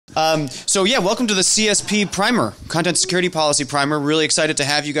So yeah, welcome to the CSP Primer, Content Security Policy Primer. Really excited to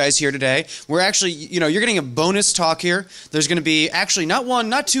have you guys here today. We're actually, you're getting a bonus talk here. There's going to be actually not one,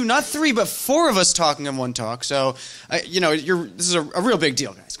 not two, not three, but four of us talking in one talk. So, this is a real big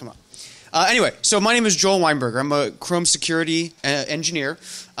deal, guys. Come on. Anyway, so my name is Joel Weinberger. I'm a Chrome security engineer.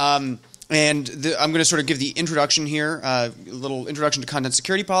 And I'm going to sort of give the introduction here, a little introduction to content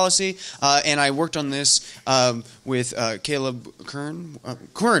security policy. And I worked on this with Caleb Kern,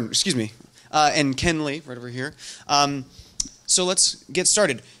 and Ken Lee, right over here. So let's get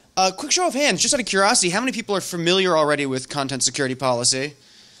started. Quick show of hands, just out of curiosity, how many people are familiar already with content security policy?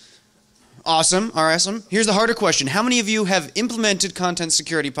 Awesome, awesome. Here's the harder question. How many of you have implemented content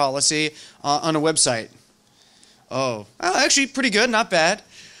security policy on a website? Oh, actually pretty good, not bad.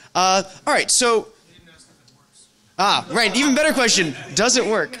 All right, so, right, even better question, does it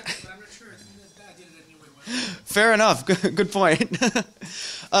work? Fair enough, good point.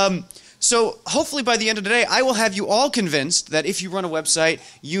 So hopefully by the end of the day, I will have you all convinced that if you run a website,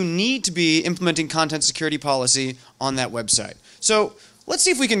 you need to be implementing content security policy on that website. So let's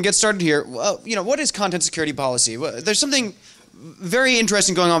see if we can get started here. What is content security policy? Well, there's something very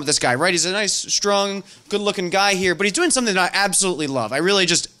interesting going on with this guy, right? He's a nice, strong, good-looking guy here, but he's doing something that I absolutely love.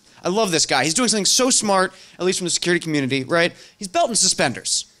 I love this guy. He's doing something so smart, at least from the security community, right? He's belt and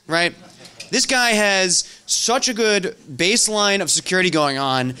suspenders, right? This guy has such a good baseline of security going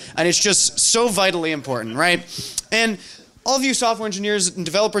on, and it's just so vitally important, right? And all of you software engineers and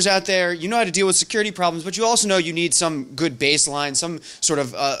developers out there, you know how to deal with security problems, but you also know you need some good baseline, some sort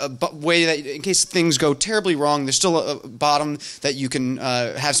of way that in case things go terribly wrong, there's still a bottom that you can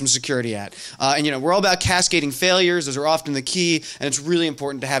have some security at. And we're all about cascading failures. Those are often the key, and it's really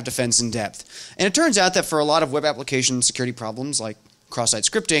important to have defense in depth. And it turns out that for a lot of web application security problems like cross-site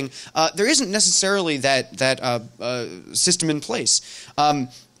scripting, there isn't necessarily that system in place.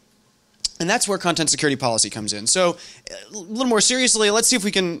 And that's where content security policy comes in. So a little more seriously, let's see if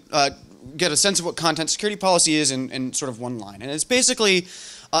we can get a sense of what content security policy is in sort of one line. And it's basically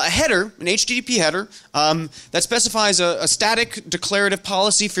a header, an HTTP header, that specifies a static declarative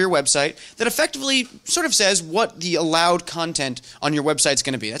policy for your website that effectively sort of says what the allowed content on your website is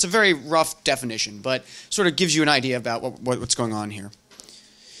going to be. That's a very rough definition, but sort of gives you an idea about what's going on here.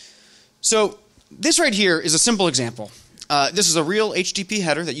 So this right here is a simple example. This is a real HTTP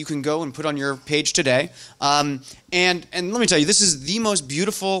header that you can go and put on your page today. And let me tell you, this is the most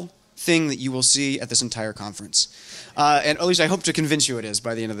beautiful thing that you will see at this entire conference. And at least I hope to convince you it is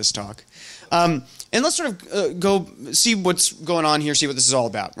by the end of this talk. And let's sort of go see what's going on here, see what this is all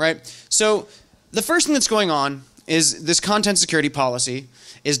about, right? So the first thing that's going on is this content security policy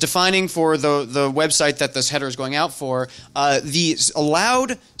is defining for the website that this header is going out for the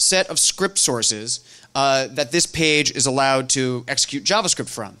allowed set of script sources that this page is allowed to execute JavaScript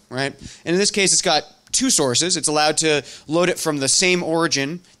from, right? And in this case, it's got two sources. It's allowed to load it from the same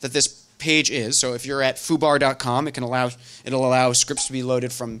origin that this page is. So if you're at foobar.com, it'll allow scripts to be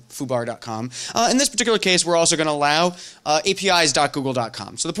loaded from foobar.com. In this particular case, we're also going to allow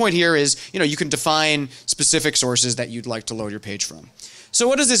apis.google.com. So the point here is, you can define specific sources that you'd like to load your page from. So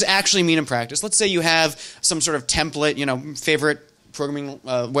what does this actually mean in practice? Let's say you have some sort of template, favorite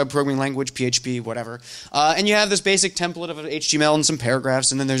web programming language, PHP, whatever. And you have this basic template of HTML and some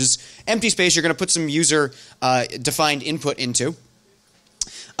paragraphs, and then there's this empty space you're going to put some user defined input into.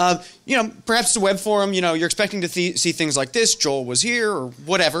 Perhaps it's a web forum, you're expecting to see things like this, Joel was here, or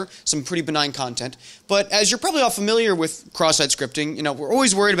whatever, some pretty benign content. But as you're probably all familiar with cross-site scripting, we're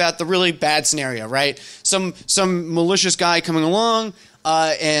always worried about the really bad scenario, right? Some malicious guy coming along,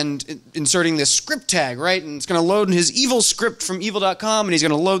 and inserting this script tag, right? And it's going to load his evil script from evil.com, and he's going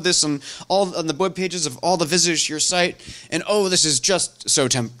to load this on the web pages of all the visitors to your site. And oh, this is just so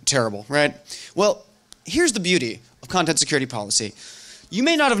terrible, right? Well, here's the beauty of content security policy. You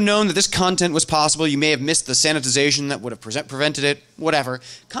may not have known that this content was possible. You may have missed the sanitization that would have prevented it, whatever.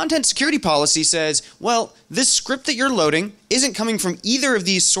 Content security policy says, well, this script that you're loading isn't coming from either of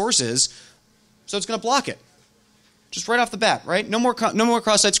these sources, so it's going to block it. Just right off the bat, right? No more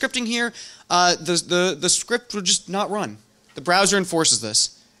cross-site scripting here. The script will just not run. The browser enforces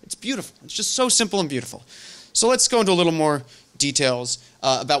this. It's beautiful. It's just so simple and beautiful. So let's go into a little more details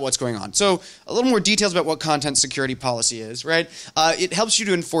about what's going on. So a little more details about what content security policy is, right? It helps you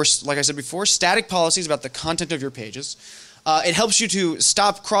to enforce, like I said before, static policies about the content of your pages. It helps you to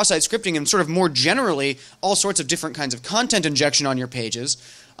stop cross-site scripting and sort of more generally all sorts of different kinds of content injection on your pages.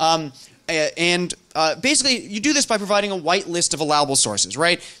 Basically, you do this by providing a white list of allowable sources,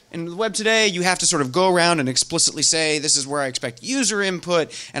 right? In the web today, you have to sort of go around and explicitly say, this is where I expect user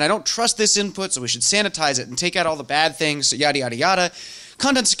input, and I don't trust this input, so we should sanitize it and take out all the bad things, so yada, yada, yada.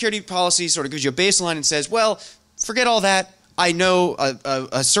 content security policy sort of gives you a baseline and says, well, forget all that. I know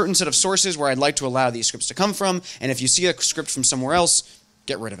a certain set of sources where I'd like to allow these scripts to come from, and if you see a script from somewhere else,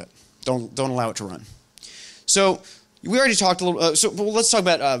 get rid of it. Don't allow it to run. So we already talked a little. Well, let's talk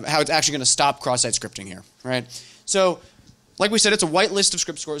about how it's actually going to stop cross-site scripting here, right? So, like we said, it's a whitelist of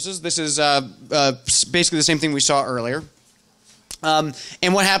script sources. This is basically the same thing we saw earlier.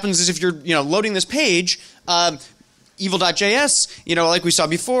 And what happens is if you're loading this page, evil.js, like we saw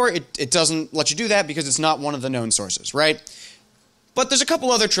before, it doesn't let you do that because it's not one of the known sources, right? But there's a couple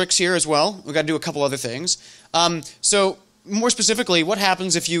other tricks here as well. We've got to do a couple other things. So more specifically, what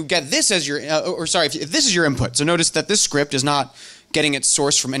happens if you get this as your, if this is your input? So notice that this script is not getting its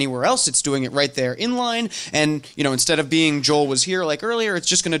source from anywhere else. It's doing it right there inline. And, instead of being Joel was here like earlier, it's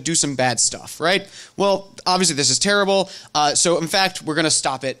just going to do some bad stuff, right? Well, obviously this is terrible. So in fact, we're going to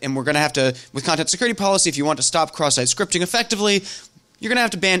stop it. And we're going to have to, with content security policy, if you want to stop cross-site scripting effectively, you're going to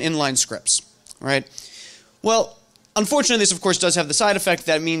have to ban inline scripts, right? Well, unfortunately, this of course does have the side effect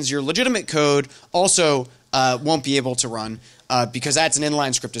that means your legitimate code also won't be able to run because that's an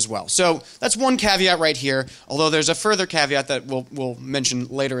inline script as well. So that's one caveat right here, although there's a further caveat that we'll mention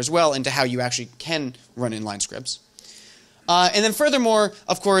later as well into how you actually can run inline scripts. And then furthermore,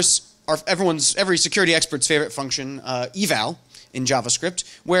 of course, every security expert's favorite function, eval, in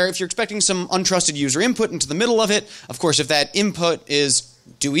JavaScript, where if you're expecting some untrusted user input into the middle of it, of course, if that input is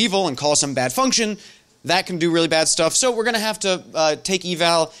do evil and call some bad function, that can do really bad stuff. So we're going to have to take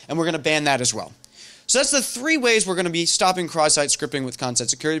eval, and we're going to ban that as well. So that's the three ways we're going to be stopping cross-site scripting with content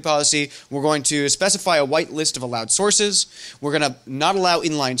security policy. We're going to specify a white list of allowed sources. We're going to not allow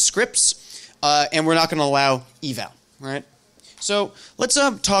inline scripts, and we're not going to allow eval, right? So let's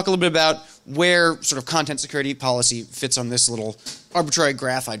talk a little bit about where sort of content security policy fits on this little arbitrary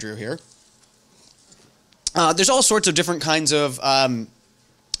graph I drew here. There's all sorts of different kinds of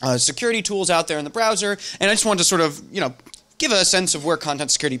security tools out there in the browser, and I just wanted to sort of, give a sense of where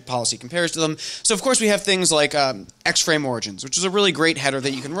content security policy compares to them. So of course we have things like X-frame origins, which is a really great header that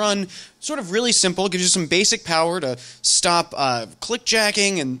you can run. Sort of really simple, gives you some basic power to stop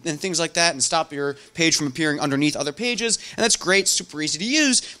clickjacking and things like that, and stop your page from appearing underneath other pages. And that's great, super easy to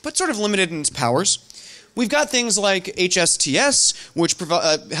use, but sort of limited in its powers. We've got things like HSTS, which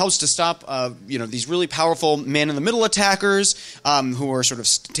helps to stop, these really powerful man-in-the-middle attackers who are sort of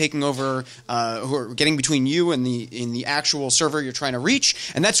taking over, who are getting between you and the actual server you're trying to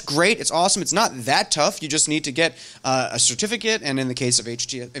reach. And that's great. It's awesome. It's not that tough. You just need to get a certificate. And in the case of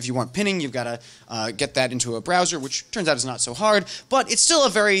HTTPS, if you want pinning, you've got to get that into a browser, which turns out is not so hard. But it's still a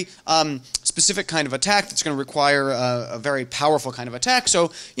very specific kind of attack that's going to require a very powerful kind of attack.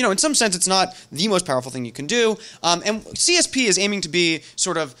 So, in some sense, it's not the most powerful thing you can do. And CSP is aiming to be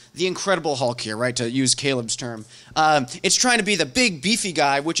sort of the Incredible Hulk here, right, to use Caleb's term. It's trying to be the big, beefy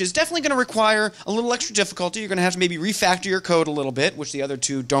guy, which is definitely going to require a little extra difficulty. You're going to have to maybe refactor your code a little bit, which the other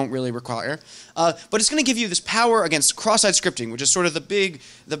two don't really require. But it's going to give you this power against cross-site scripting, which is sort of the big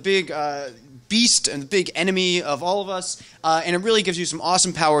beast and the big enemy of all of us, and it really gives you some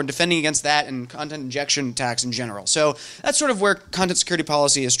awesome power in defending against that and content injection attacks in general. So that's sort of where content security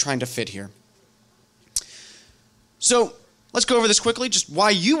policy is trying to fit here. So let's go over this quickly, just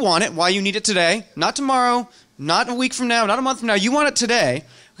why you want it, why you need it today, not tomorrow, not a week from now, not a month from now. You want it today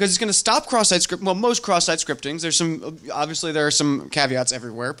because it's going to stop cross-site scripting. Well, most cross-site scriptings. There's some, obviously there are some caveats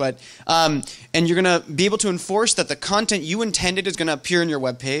everywhere, but and you're going to be able to enforce that the content you intended is going to appear in your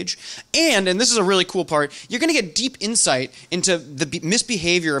web page. And this is a really cool part, you're going to get deep insight into the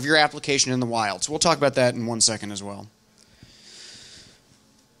misbehavior of your application in the wild. So we'll talk about that in 1 second as well.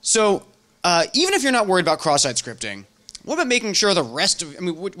 So even if you're not worried about cross-site scripting, what about making sure the rest of,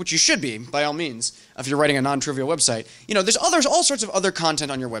 which you should be, by all means, if you're writing a non-trivial website, there's all sorts of other content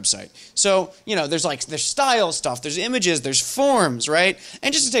on your website. So, there's style stuff, there's images, there's forms, right?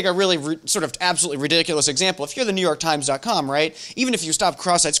 And just to take a really sort of absolutely ridiculous example, if you're the NewYorkTimes.com, right, even if you stop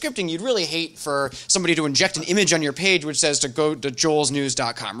cross-site scripting, you'd really hate for somebody to inject an image on your page which says to go to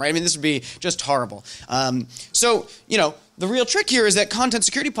joelsnews.com, right? This would be just horrible. The real trick here is that content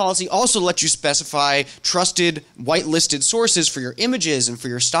security policy also lets you specify trusted, whitelisted sources for your images and for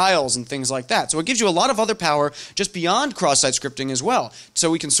your styles and things like that. So it gives you a lot of other power just beyond cross-site scripting as well. So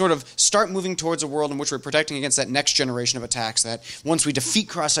we can sort of start moving towards a world in which we're protecting against that next generation of attacks that once we defeat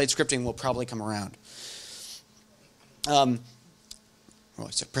cross-site scripting will probably come around. I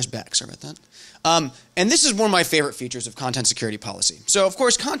said press back, sorry about that. And this is one of my favorite features of content security policy. So, of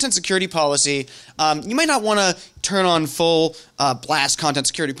course, content security policy, you might not want to turn on full blast content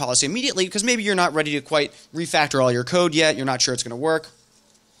security policy immediately because maybe you're not ready to quite refactor all your code yet. You're not sure it's going to work.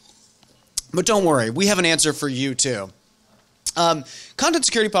 But don't worry, we have an answer for you too. Content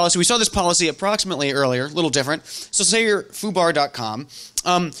security policy, we saw this policy approximately earlier, a little different. So say you're foobar.com.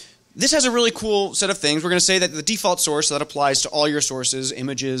 This has a really cool set of things. We're going to say that the default source that applies to all your sources,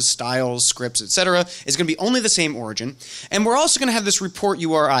 images, styles, scripts, etc., is going to be only the same origin. And we're also going to have this report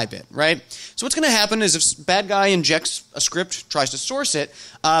URI bit, right? So what's going to happen is if bad guy injects a script, tries to source it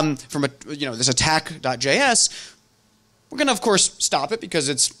from this attack.js, we're going to, of course, stop it because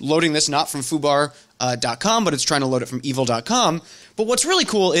it's loading this not from foobar.com, but it's trying to load it from evil.com. But what's really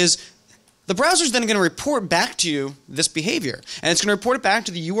cool is the browser's then going to report back to you this behavior. And it's going to report it back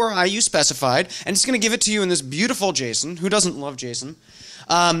to the URI you specified, and it's going to give it to you in this beautiful JSON. Who doesn't love JSON?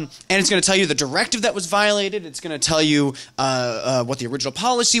 And it's going to tell you the directive that was violated. It's going to tell you what the original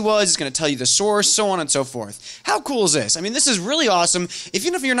policy was. It's going to tell you the source, so on and so forth. How cool is this? I mean, this is really awesome.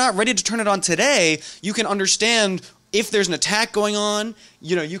 Even if you're not ready to turn it on today, you can understand if there's an attack going on.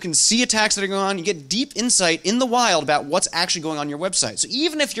 You can see attacks that are going on. You get deep insight in the wild about what's actually going on your website. So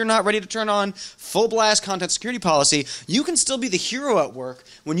even if you're not ready to turn on full blast content security policy, you can still be the hero at work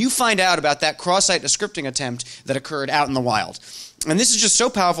when you find out about that cross-site scripting attempt that occurred out in the wild. And this is just so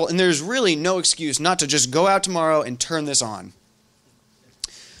powerful, and there's really no excuse not to just go out tomorrow and turn this on.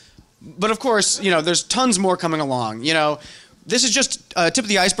 But of course, there's tons more coming along. This is just tip of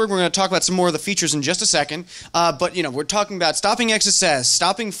the iceberg. We're going to talk about some more of the features in just a second. But we're talking about stopping XSS,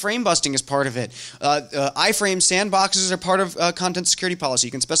 stopping frame busting is part of it. iframe sandboxes are part of content security policy.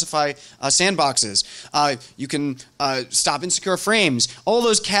 You can specify sandboxes. You can stop insecure frames. All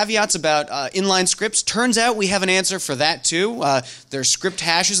those caveats about inline scripts. Turns out we have an answer for that too. There's script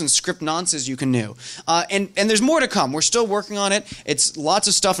hashes and script nonces you can do. And there's more to come. We're still working on it. It's lots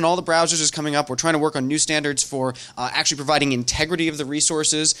of stuff in all the browsers is coming up. We're trying to work on new standards for actually providing integrity of the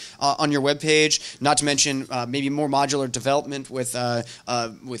resources on your web page, not to mention maybe more modular development with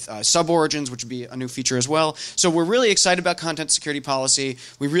sub-origins, which would be a new feature as well. So we're really excited about content security policy.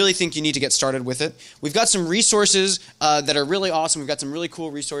 We really think you need to get started with it. We've got some resources that are really awesome. We've got some really cool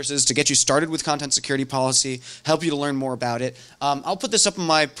resources to get you started with content security policy, help you to learn more about it. I'll put this up on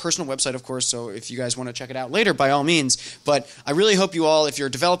my personal website, of course, so if you guys want to check it out later, by all means. But I really hope you all, if you're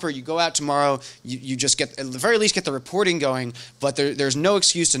a developer, you go out tomorrow, you just get, at the very least, get the reporting going. But there's no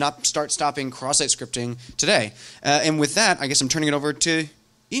excuse to not start stopping cross-site scripting today. And with that, I guess I'm turning it over to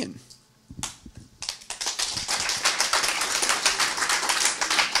Ian.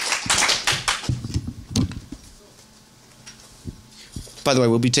 By the way,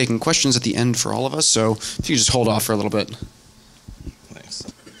 we'll be taking questions at the end for all of us, so if you just hold off for a little bit.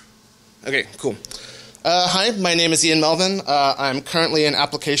 Thanks. Okay, cool. Hi, my name is Ian Melvin. I'm currently an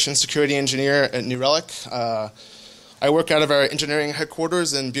application security engineer at New Relic. I work out of our engineering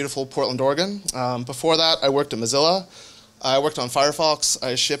headquarters in beautiful Portland, Oregon. Before that, I worked at Mozilla. I worked on Firefox.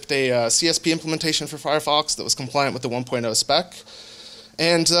 I shipped a CSP implementation for Firefox that was compliant with the 1.0 spec.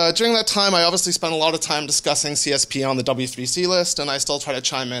 And during that time, I obviously spent a lot of time discussing CSP on the W3C list, and I still try to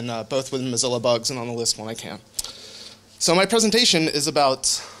chime in both with Mozilla bugs and on the list when I can. So my presentation is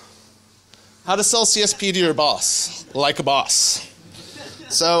about how to sell CSP to your boss, like a boss.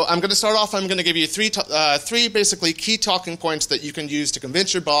 So I'm going to start off, I'm going to give you three basically key talking points that you can use to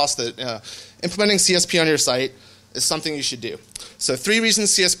convince your boss that implementing CSP on your site is something you should do. So 3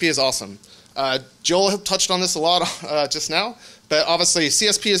 reasons CSP is awesome. Joel touched on this a lot just now, but obviously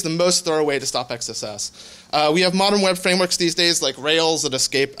CSP is the most thorough way to stop XSS. We have modern web frameworks these days like Rails that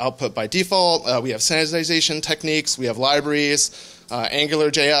escape output by default. We have sanitization techniques. We have libraries.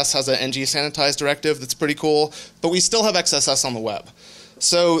 AngularJS has an ng sanitize directive that's pretty cool, but we still have XSS on the web.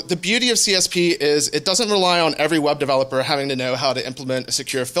 So the beauty of CSP is it doesn't rely on every web developer having to know how to implement a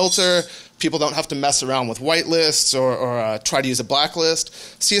secure filter. People don't have to mess around with whitelists or try to use a blacklist.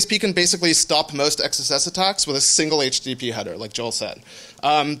 CSP can basically stop most XSS attacks with a single HTTP header, like Joel said.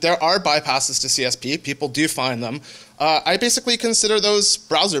 There are bypasses to CSP. People do find them. I basically consider those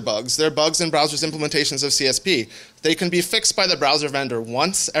browser bugs. They're bugs in browsers' implementations of CSP. They can be fixed by the browser vendor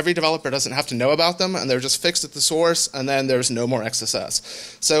once. Every developer doesn't have to know about them, and they're just fixed at the source, and then there's no more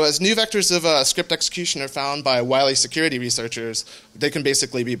XSS. So as new vectors of script execution are found by wily security researchers, they can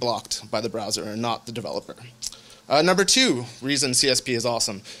basically be blocked by the browser and not the developer. Number 2 reason CSP is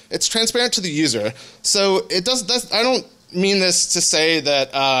awesome. It's transparent to the user. So I don't mean this to say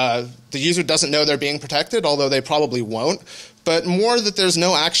that the user doesn't know they're being protected, although they probably won't, but more that there's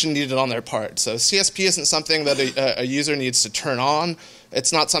no action needed on their part. So CSP isn't something that a user needs to turn on.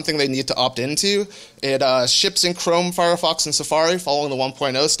 It's not something they need to opt into. It ships in Chrome, Firefox, and Safari following the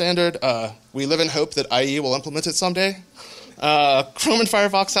 1.0 standard. We live in hope that IE will implement it someday. Chrome and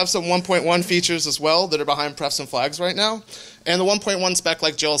Firefox have some 1.1 features as well that are behind prefs and flags right now. And the 1.1 spec,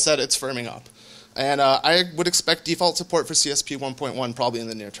 like Joel said, it's firming up. And I would expect default support for CSP 1.1 probably in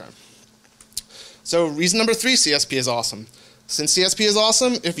the near term. So reason number 3, CSP is awesome. Since CSP is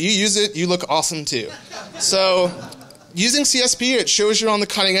awesome, if you use it, you look awesome too. So using CSP, it shows you're on the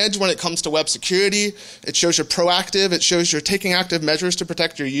cutting edge when it comes to web security. It shows you're proactive. It shows you're taking active measures to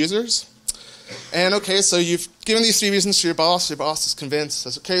protect your users. And okay, so you've given these 3 reasons to your boss. Your boss is convinced.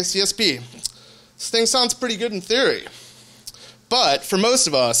 Says, okay, CSP. This thing sounds pretty good in theory. But for most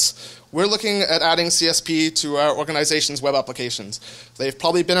of us, we're looking at adding CSP to our organization's web applications. They've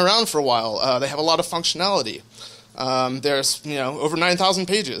probably been around for a while. They have a lot of functionality. There's over 9,000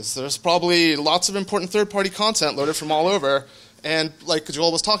 pages. There's probably lots of important third-party content loaded from all over. And like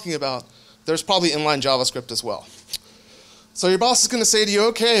Joel was talking about, there's probably inline JavaScript as well. So your boss is going to say to you,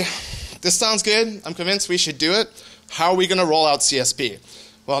 okay, this sounds good. I'm convinced we should do it. How are we going to roll out CSP?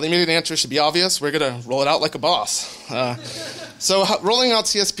 Well, the immediate answer should be obvious. We're going to roll it out like a boss. So rolling out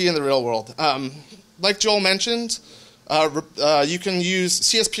CSP in the real world. Like Joel mentioned, you can use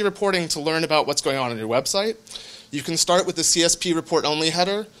CSP reporting to learn about what's going on your website. You can start with the CSP report only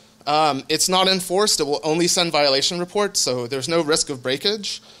header. It's not enforced. It will only send violation reports, so there's no risk of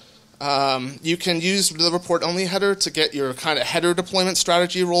breakage. You can use the report only header to get your kind of header deployment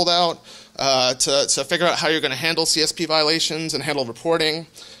strategy rolled out, to figure out how you're going to handle CSP violations and handle reporting,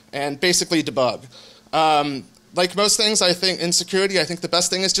 and basically debug. Like most things, I think in security, I think the best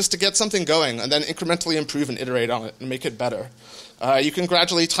thing is just to get something going and then incrementally improve and iterate on it and make it better. You can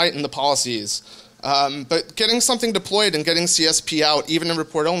gradually tighten the policies. But getting something deployed and getting CSP out, even in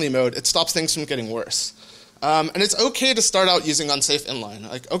report-only mode, it stops things from getting worse. And it's okay to start out using unsafe inline.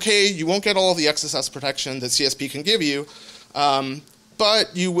 Like, okay, you won't get all of the XSS protection that CSP can give you,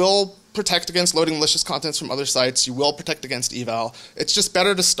 but you will protect against loading malicious contents from other sites. You will protect against eval. It's just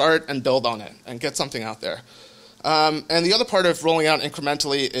better to start and build on it and get something out there. And the other part of rolling out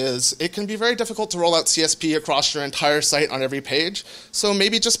incrementally is it can be very difficult to roll out CSP across your entire site on every page. So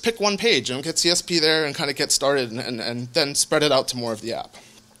maybe just pick one page and get CSP there and kind of get started and then spread it out to more of the app.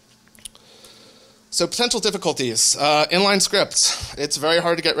 So potential difficulties. Inline scripts. It's very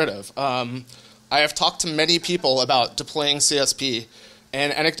hard to get rid of. I have talked to many people about deploying CSP.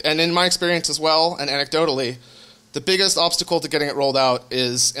 And in my experience as well, and anecdotally, the biggest obstacle to getting it rolled out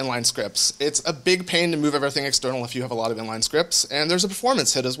is inline scripts. It's a big pain to move everything external if you have a lot of inline scripts. And there's a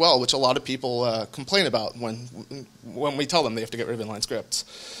performance hit as well, which a lot of people complain about when we tell them they have to get rid of inline scripts.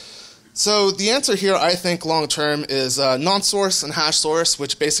 So the answer here, I think, long-term is non-source and hash source,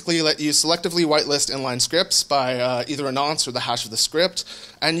 which basically let you selectively whitelist inline scripts by either a nonce or the hash of the script.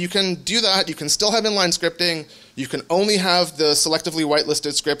 And you can do that. You can still have inline scripting. You can only have the selectively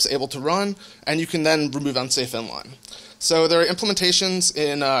whitelisted scripts able to run, and you can then remove unsafe inline. So there are implementations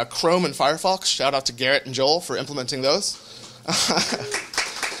in Chrome and Firefox. Shout out to Garrett and Joel for implementing those.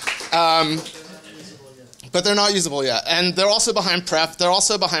 But they're not usable yet. And they're also behind pref. They're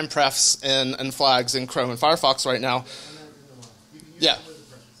also behind prefs and flags in Chrome and Firefox right now. Yeah.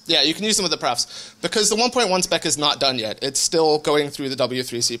 Yeah, you can use them with the prefs. Because the 1.1 spec is not done yet. It's still going through the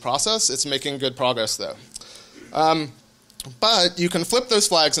W3C process. It's making good progress, though. But you can flip those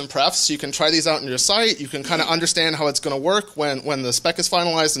flags and prefs. You can try these out on your site. You can kind of understand how it's going to work when the spec is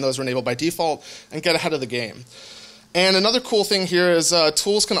finalized and those are enabled by default and get ahead of the game. And another cool thing here is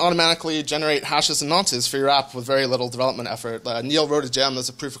tools can automatically generate hashes and nonces for your app with very little development effort. Neil wrote a gem as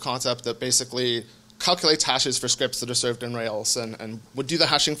a proof of concept that basically calculates hashes for scripts that are served in Rails and would do the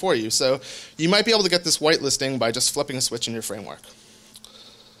hashing for you. So you might be able to get this whitelisting by just flipping a switch in your framework.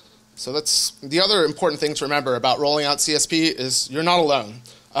 So that's the other important thing to remember about rolling out CSP is you're not alone.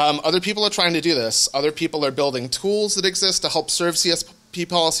 Other people are trying to do this. Other people are building tools that exist to help serve CSP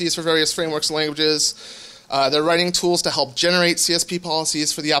policies for various frameworks and languages. They're writing tools to help generate CSP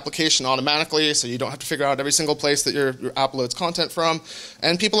policies for the application automatically, so you don't have to figure out every single place that your app loads content from.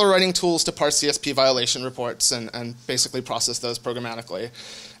 And people are writing tools to parse CSP violation reports and basically process those programmatically.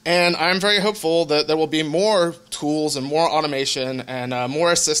 And I'm very hopeful that there will be more tools and more automation and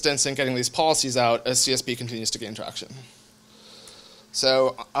more assistance in getting these policies out as CSP continues to gain traction.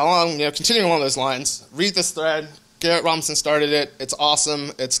 So continuing along those lines, read this thread. Garrett Robinson started it. It's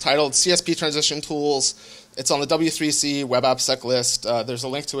awesome. It's titled CSP Transition Tools. It's on the W3C web AppSec list. There's a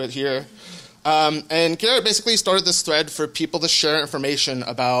link to it here. And Garrett basically started this thread for people to share information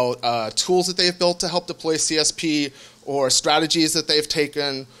about tools that they've built to help deploy CSP or strategies that they've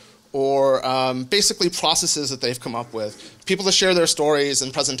taken or basically processes that they've come up with. People to share their stories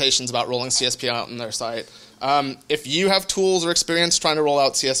and presentations about rolling CSP out on their site. If you have tools or experience trying to roll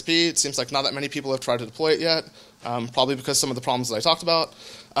out CSP, it seems like not that many people have tried to deploy it yet, probably because some of the problems that I talked about.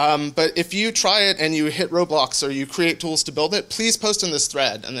 But if you try it and you hit roadblocks or you create tools to build it, please post in this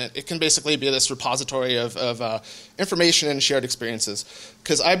thread. And it can basically be this repository of information and shared experiences.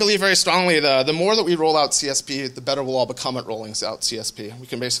 Because I believe very strongly the more that we roll out CSP, the better we'll all become at rolling out CSP. We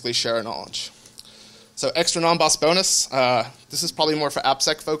can basically share our knowledge. So extra non-boss bonus. This is probably more for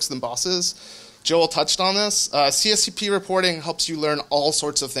AppSec folks than bosses. Joel touched on this. CSP reporting helps you learn all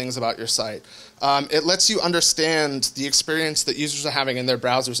sorts of things about your site. It lets you understand the experience that users are having in their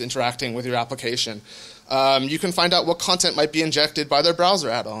browsers interacting with your application. You can find out what content might be injected by their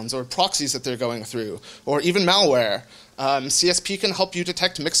browser add-ons or proxies that they're going through, or even malware. CSP can help you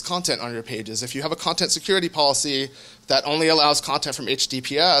detect mixed content on your pages. If you have a content security policy that only allows content from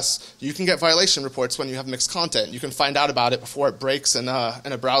HTTPS, you can get violation reports when you have mixed content. You can find out about it before it breaks in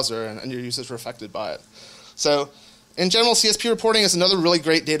a browser and your users are affected by it. So in general, CSP reporting is another really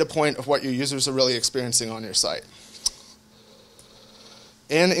great data point of what your users are really experiencing on your site.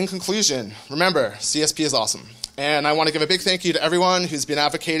 And in conclusion, remember, CSP is awesome. And I want to give a big thank you to everyone who's been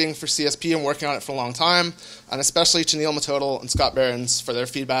advocating for CSP and working on it for a long time, and especially to Neil Matodal and Scott Behrens for their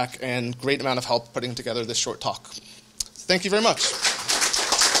feedback and great amount of help putting together this short talk. Thank you very much.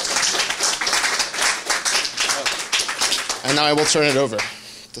 And now I will turn it over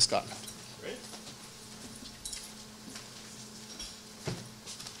to Scott.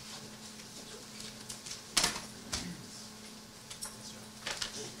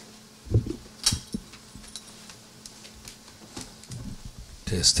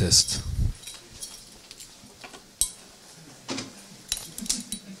 Test.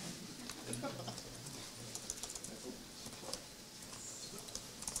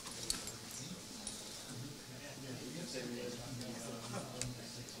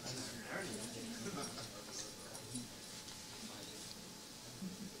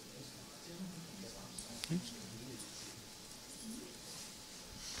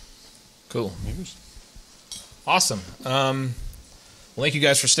 Cool. Awesome. Well, thank you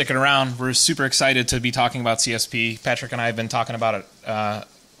guys for sticking around. We're super excited to be talking about CSP. Patrick and I have been talking about it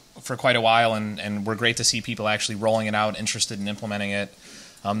for quite a while, and we're great to see people actually rolling it out, interested in implementing it.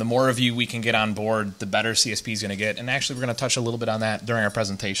 The more of you we can get on board, the better CSP is going to get. And actually, we're going to touch a little bit on that during our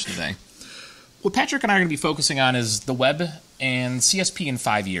presentation today. What Patrick and I are going to be focusing on is the web and CSP in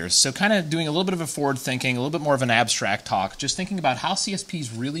 5 years. So kind of doing a little bit of a forward thinking, a little bit more of an abstract talk, just thinking about how CSP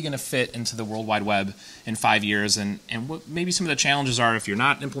is really going to fit into the World Wide Web in 5 years and what maybe some of the challenges are if you're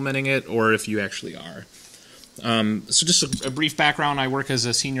not implementing it or if you actually are. So just a brief background, I work as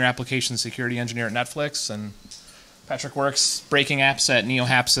a senior application security engineer at Netflix, and Patrick works breaking apps at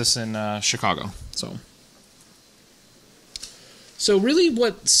NeoHapsys in Chicago. So really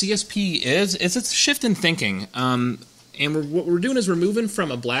what CSP is it's a shift in thinking. And what we're doing is we're moving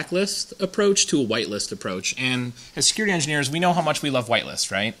from a blacklist approach to a whitelist approach. And as security engineers, we know how much we love whitelists,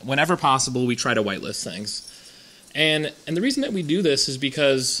 right? Whenever possible, we try to whitelist things. And the reason that we do this is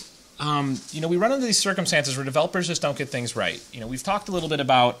because we run into these circumstances where developers just don't get things right. We've talked a little bit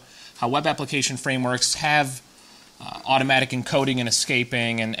about how web application frameworks have automatic encoding and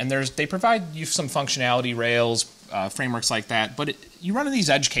escaping, and they provide you some functionality, Rails, frameworks like that, but you run into these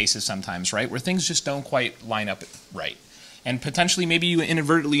edge cases sometimes, right, where things just don't quite line up right. And potentially maybe you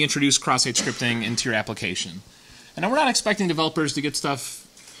inadvertently introduce cross-site scripting into your application. And we're not expecting developers to get stuff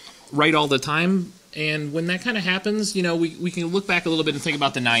right all the time, and when that kind of happens, we can look back a little bit and think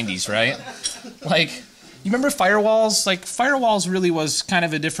about the 90s, right? Like, you remember firewalls? Like, firewalls really was kind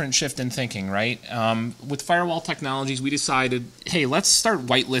of a different shift in thinking, right? With firewall technologies, we decided, hey, let's start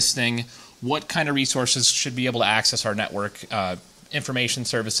whitelisting what kind of resources should be able to access our network, information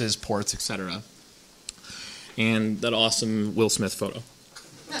services, ports, etc. And that awesome Will Smith photo.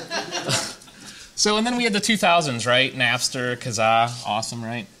 And then we had the 2000s, right? Napster, Kazaa, awesome,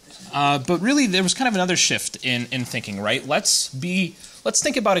 right? But really, there was kind of another shift in thinking, right? Let's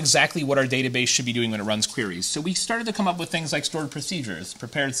think about exactly what our database should be doing when it runs queries. So we started to come up with things like stored procedures,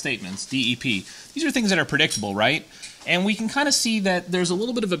 prepared statements, DEP. These are things that are predictable, right? And we can kind of see that there's a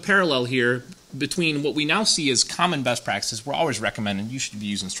little bit of a parallel here between what we now see as common best practices. We're always recommending you should be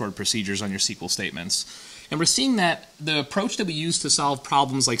using stored procedures on your SQL statements. And we're seeing that the approach that we use to solve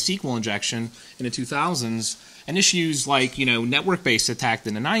problems like SQL injection in the 2000s and issues like network-based attack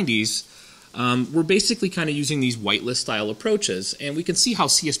in the 90s, we're basically kind of using these whitelist-style approaches. And we can see how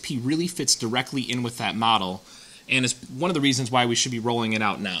CSP really fits directly in with that model. And it's one of the reasons why we should be rolling it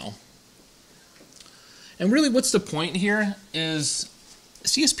out now. And really what's the point here is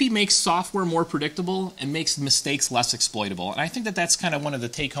CSP makes software more predictable and makes mistakes less exploitable. And I think that that's kind of one of the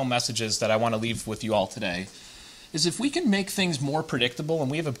take-home messages that I want to leave with you all today, is if we can make things more predictable and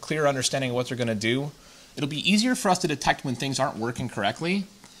we have a clear understanding of what they're going to do, it'll be easier for us to detect when things aren't working correctly,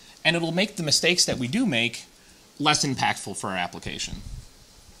 and it'll make the mistakes that we do make less impactful for our application.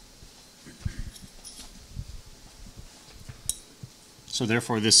 So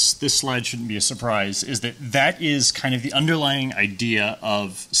therefore, this slide shouldn't be a surprise, is that is kind of the underlying idea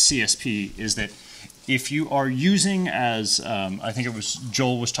of CSP, is that if you are using, as I think it was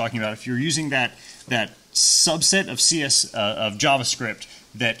Joel was talking about, if you're using that subset of JavaScript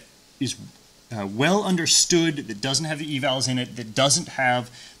that is well understood, that doesn't have the evals in it, that doesn't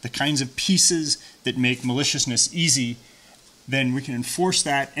have the kinds of pieces that make maliciousness easy, then we can enforce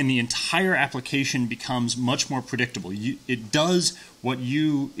that, and the entire application becomes much more predictable. It does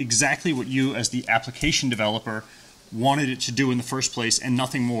exactly what you as the application developer wanted it to do in the first place, and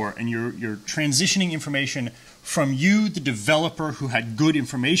nothing more. And you're transitioning information from you, the developer who had good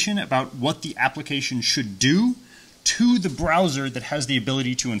information about what the application should do, to the browser that has the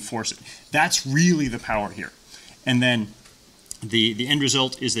ability to enforce it. That's really the power here. And then the end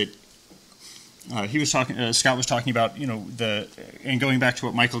result is that Scott was talking about, and going back to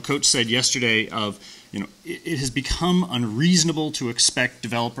what Michael Coates said yesterday of, it has become unreasonable to expect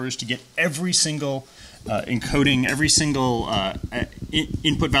developers to get every single encoding, every single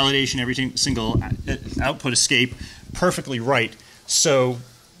input validation, every single output escape perfectly right. So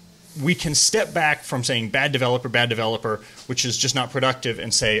we can step back from saying bad developer, which is just not productive,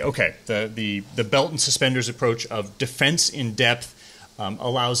 and say, okay, the belt and suspenders approach of defense in depth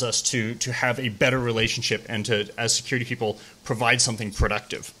allows us to have a better relationship and to, as security people, provide something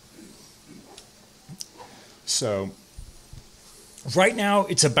productive. So right now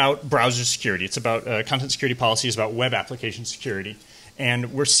it's about browser security. It's about content security policy. It's about web application security.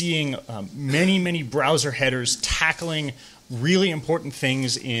 And we're seeing many browser headers tackling really important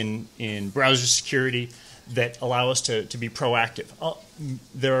things in browser security that allow us to be proactive.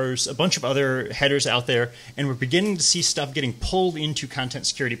 There's a bunch of other headers out there, and we're beginning to see stuff getting pulled into content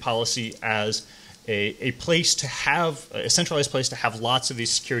security policy as a place to have, a centralized place to have lots of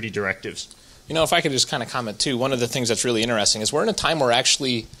these security directives. If I could just kind of comment too, one of the things that's really interesting is we're in a time where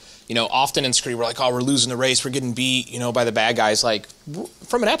actually, often in security we're like, oh, we're losing the race, we're getting beat, by the bad guys. Like,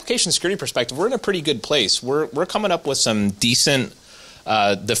 from an application security perspective, we're in a pretty good place. We're coming up with some decent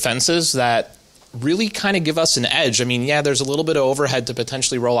defenses that really kind of give us an edge. I mean, yeah, there's a little bit of overhead to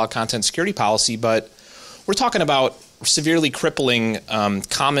potentially roll out content security policy, but we're talking about severely crippling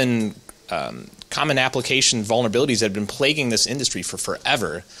common application vulnerabilities that have been plaguing this industry for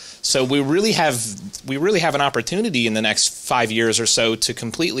forever. So we really have an opportunity in the next 5 years or so to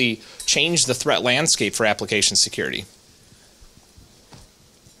completely change the threat landscape for application security.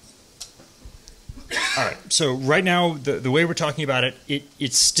 All right, so right now, the way we're talking about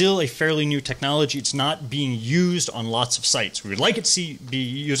it's still a fairly new technology. It's not being used on lots of sites. We would like it to be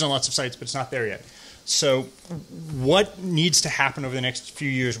used on lots of sites, but it's not there yet. So what needs to happen over the next few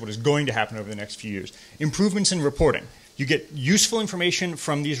years, what is going to happen over the next few years? Improvements in reporting. You get useful information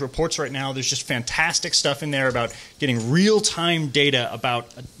from these reports right now. There's just fantastic stuff in there about getting real-time data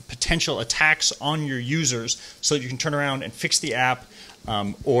about potential attacks on your users so that you can turn around and fix the app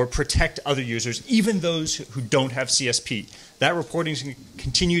or protect other users, even those who don't have CSP. That reporting is going to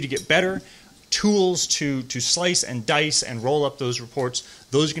continue to get better. Tools to slice and dice and roll up those reports,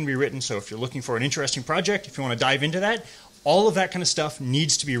 those are going to be written. So if you're looking for an interesting project, if you want to dive into that, all of that kind of stuff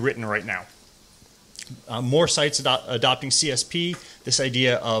needs to be written right now. More sites adopting CSP, this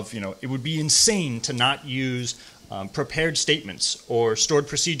idea of, it would be insane to not use prepared statements or stored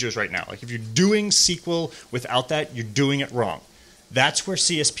procedures right now. Like if you're doing SQL without that, you're doing it wrong. That's where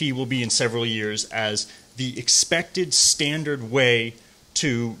CSP will be in several years as the expected standard way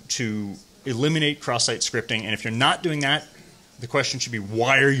to eliminate cross-site scripting. And if you're not doing that, the question should be,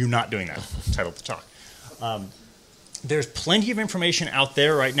 why are you not doing that? Title of the talk. There's plenty of information out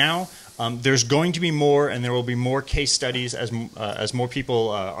there right now. There's going to be more, and there will be more case studies as more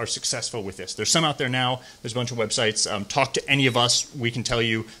people are successful with this. There's some out there now. There's a bunch of websites. Talk to any of us. We can tell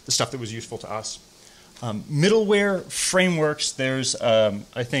you the stuff that was useful to us. Middleware frameworks. There's,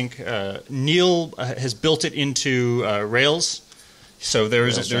 I think, Neil has built it into Rails. So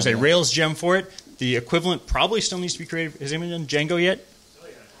there's a Rails gem for it. The equivalent probably still needs to be created. Has anyone done Django yet? Oh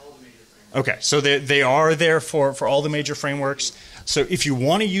yeah, all the major frameworks. Okay, so they are there for all the major frameworks. So if you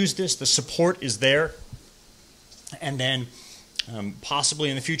want to use this, the support is there. And then possibly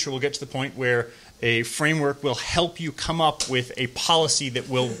in the future we'll get to the point where a framework will help you come up with a policy that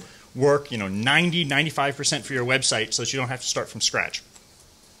will work 90, 95% for your website so that you don't have to start from scratch.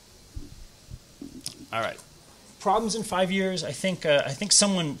 All right. Problems in 5 years. I think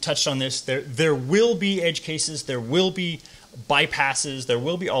someone touched on this. There will be edge cases. There will be bypasses. There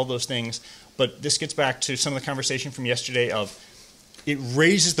will be all those things. But this gets back to some of the conversation from yesterday of it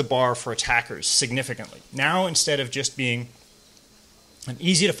raises the bar for attackers significantly. Now, instead of just being an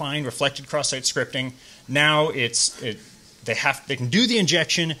easy to find reflected cross-site scripting, now they can do the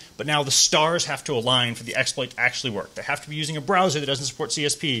injection, but now the stars have to align for the exploit to actually work. They have to be using a browser that doesn't support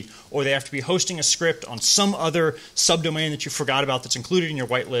CSP, or they have to be hosting a script on some other subdomain that you forgot about that's included in your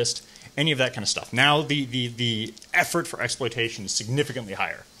whitelist, any of that kind of stuff. Now the effort for exploitation is significantly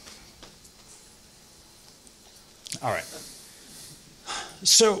higher. All right.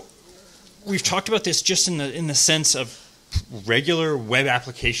 So we've talked about this just in the sense of regular web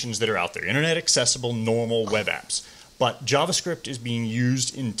applications that are out there, internet accessible, normal web apps. But JavaScript is being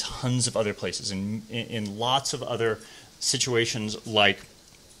used in tons of other places, in lots of other situations. Like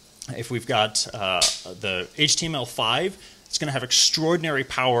if we've got the HTML5, it's going to have extraordinary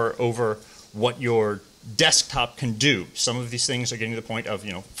power over what your desktop can do. Some of these things are getting to the point of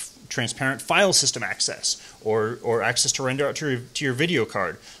transparent file system access or access to render out to your video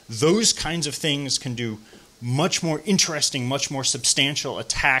card. Those kinds of things can do much more interesting, much more substantial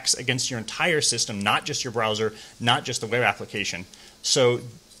attacks against your entire system, not just your browser, not just the web application. So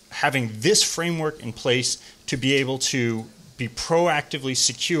having this framework in place to be able to be proactively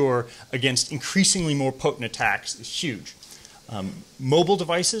secure against increasingly more potent attacks is huge. Mobile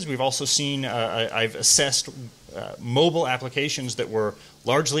devices, we've also seen, I've assessed mobile applications that were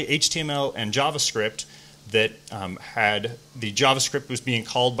largely HTML and JavaScript that had the JavaScript was being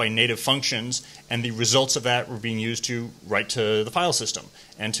called by native functions, and the results of that were being used to write to the file system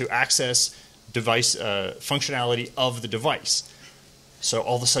and to access device functionality of the device. So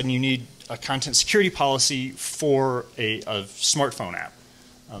all of a sudden you need a content security policy for a smartphone app.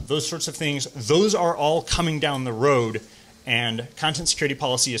 Those sorts of things, those are all coming down the road, and content security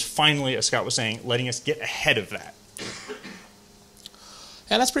policy is finally, as Scott was saying, letting us get ahead of that.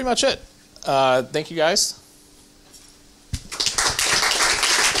 And that's pretty much it. Thank you guys.